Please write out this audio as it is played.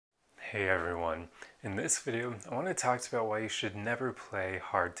Hey everyone, in this video I want to talk about why you should never play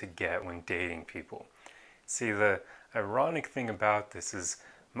hard to get when dating people. See, the ironic thing about this is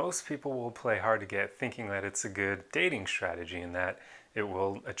most people will play hard to get thinking that it's a good dating strategy and that it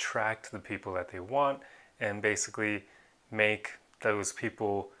will attract the people that they want and basically make those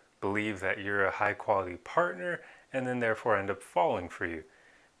people believe that you're a high quality partner and then therefore end up falling for you.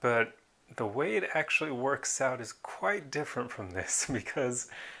 But the way it actually works out is quite different from this because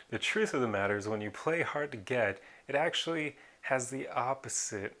the truth of the matter is when you play hard to get, it actually has the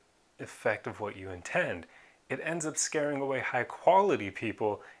opposite effect of what you intend. It ends up scaring away high quality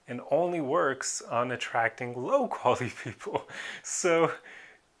people and only works on attracting low quality people. So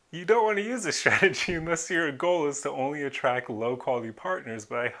you don't want to use this strategy unless your goal is to only attract low quality partners,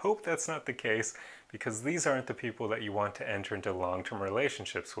 but I hope that's not the case because these aren't the people that you want to enter into long-term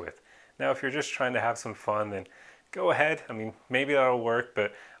relationships with. Now, if you're just trying to have some fun, then go ahead. I mean, maybe that'll work,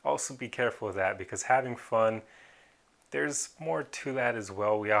 but also be careful with that because having fun, there's more to that as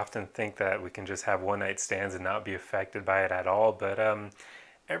well. We often think that we can just have one night stands and not be affected by it at all, but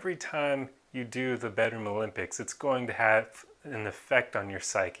every time you do the bedroom Olympics, it's going to have an effect on your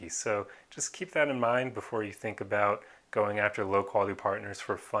psyche. So just keep that in mind before you think about going after low quality partners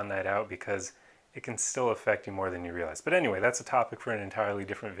for a fun night out because it can still affect you more than you realize. But anyway, that's a topic for an entirely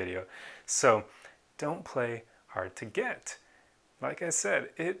different video. So don't play hard to get. Like I said,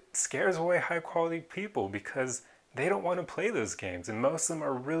 it scares away high quality people because they don't want to play those games, and most of them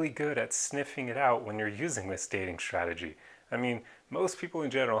are really good at sniffing it out when you're using this dating strategy. I mean, most people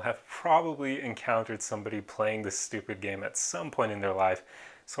in general have probably encountered somebody playing this stupid game at some point in their life,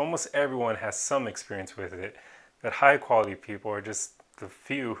 so almost everyone has some experience with it. But high quality people are just the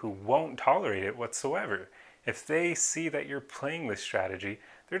few who won't tolerate it whatsoever. If they see that you're playing this strategy,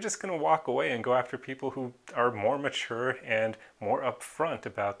 they're just going to walk away and go after people who are more mature and more upfront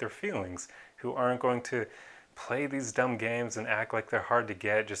about their feelings, who aren't going to play these dumb games and act like they're hard to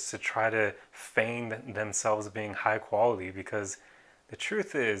get just to try to feign themselves being high quality, because the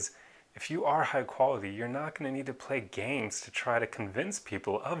truth is, if you are high quality, you're not going to need to play games to try to convince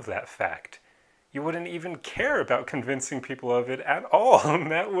people of that fact. You wouldn't even care about convincing people of it at all, and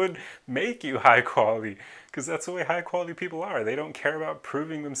that would make you high quality, because that's the way high quality people are. They don't care about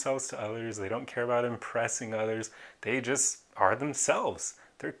proving themselves to others. They don't care about impressing others. They just are themselves.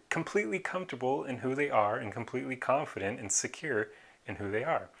 They're completely comfortable in who they are and completely confident and secure in who they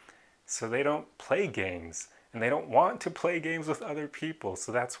are. So they don't play games, and they don't want to play games with other people,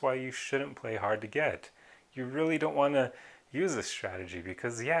 so that's why you shouldn't play hard to get. You really don't want to use this strategy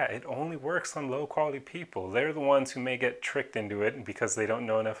because, yeah, it only works on low quality people. They're the ones who may get tricked into it because they don't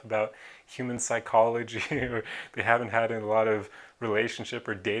know enough about human psychology or they haven't had a lot of relationship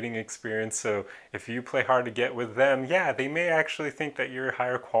or dating experience. So if you play hard to get with them, yeah, they may actually think that you're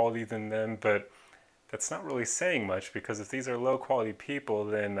higher quality than them, but that's not really saying much because if these are low quality people,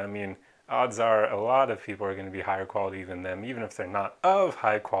 then I mean, odds are a lot of people are going to be higher quality than them, even if they're not of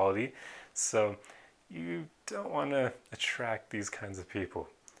high quality. So you don't want to attract these kinds of people.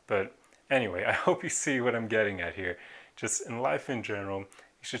 But anyway, I hope you see what I'm getting at here. Just in life in general, you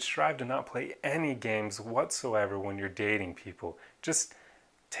should strive to not play any games whatsoever when you're dating people. Just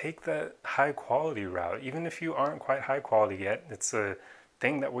take that high quality route. Even if you aren't quite high quality yet, it's a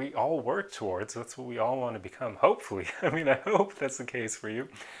thing that we all work towards. That's what we all want to become, hopefully. I mean, I hope that's the case for you.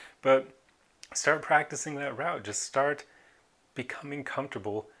 But start practicing that route. Just start becoming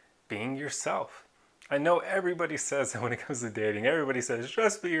comfortable being yourself. I know everybody says that when it comes to dating, everybody says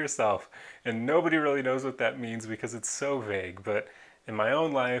just be yourself, and nobody really knows what that means because it's so vague. But in my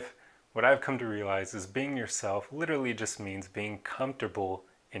own life, what I've come to realize is being yourself literally just means being comfortable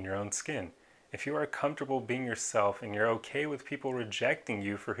in your own skin. If you are comfortable being yourself and you're okay with people rejecting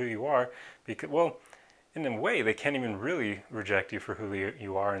you for who you are, because, well, in a way, they can't even really reject you for who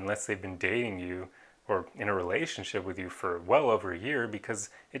you are unless they've been dating you or in a relationship with you for well over a year,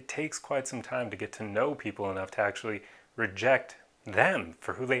 because it takes quite some time to get to know people enough to actually reject them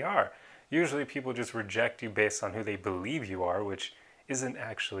for who they are. Usually people just reject you based on who they believe you are, which isn't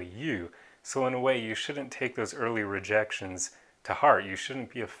actually you. So in a way, you shouldn't take those early rejections to heart. You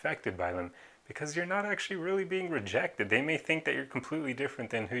shouldn't be affected by them because you're not actually really being rejected. They may think that you're completely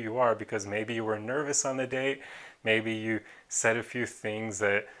different than who you are because maybe you were nervous on the date, maybe you said a few things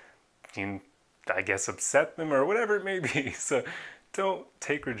that I guess upset them or whatever it may be. So don't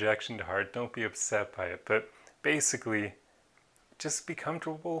take rejection to heart. Don't be upset by it. But basically, just be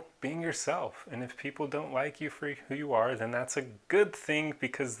comfortable being yourself. And if people don't like you for who you are, then that's a good thing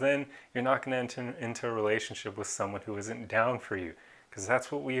because then you're not going to enter into a relationship with someone who isn't down for you. Because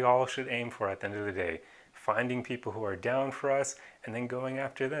that's what we all should aim for at the end of the day. finding people who are down for us and then going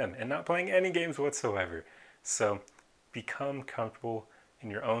after them and not playing any games whatsoever. So become comfortable in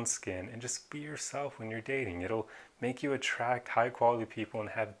your own skin and just be yourself when you're dating. It'll make you attract high quality people and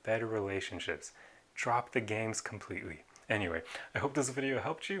have better relationships. Drop the games completely. Anyway, I hope this video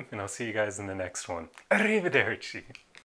helped you, and I'll see you guys in the next one. Arrivederci!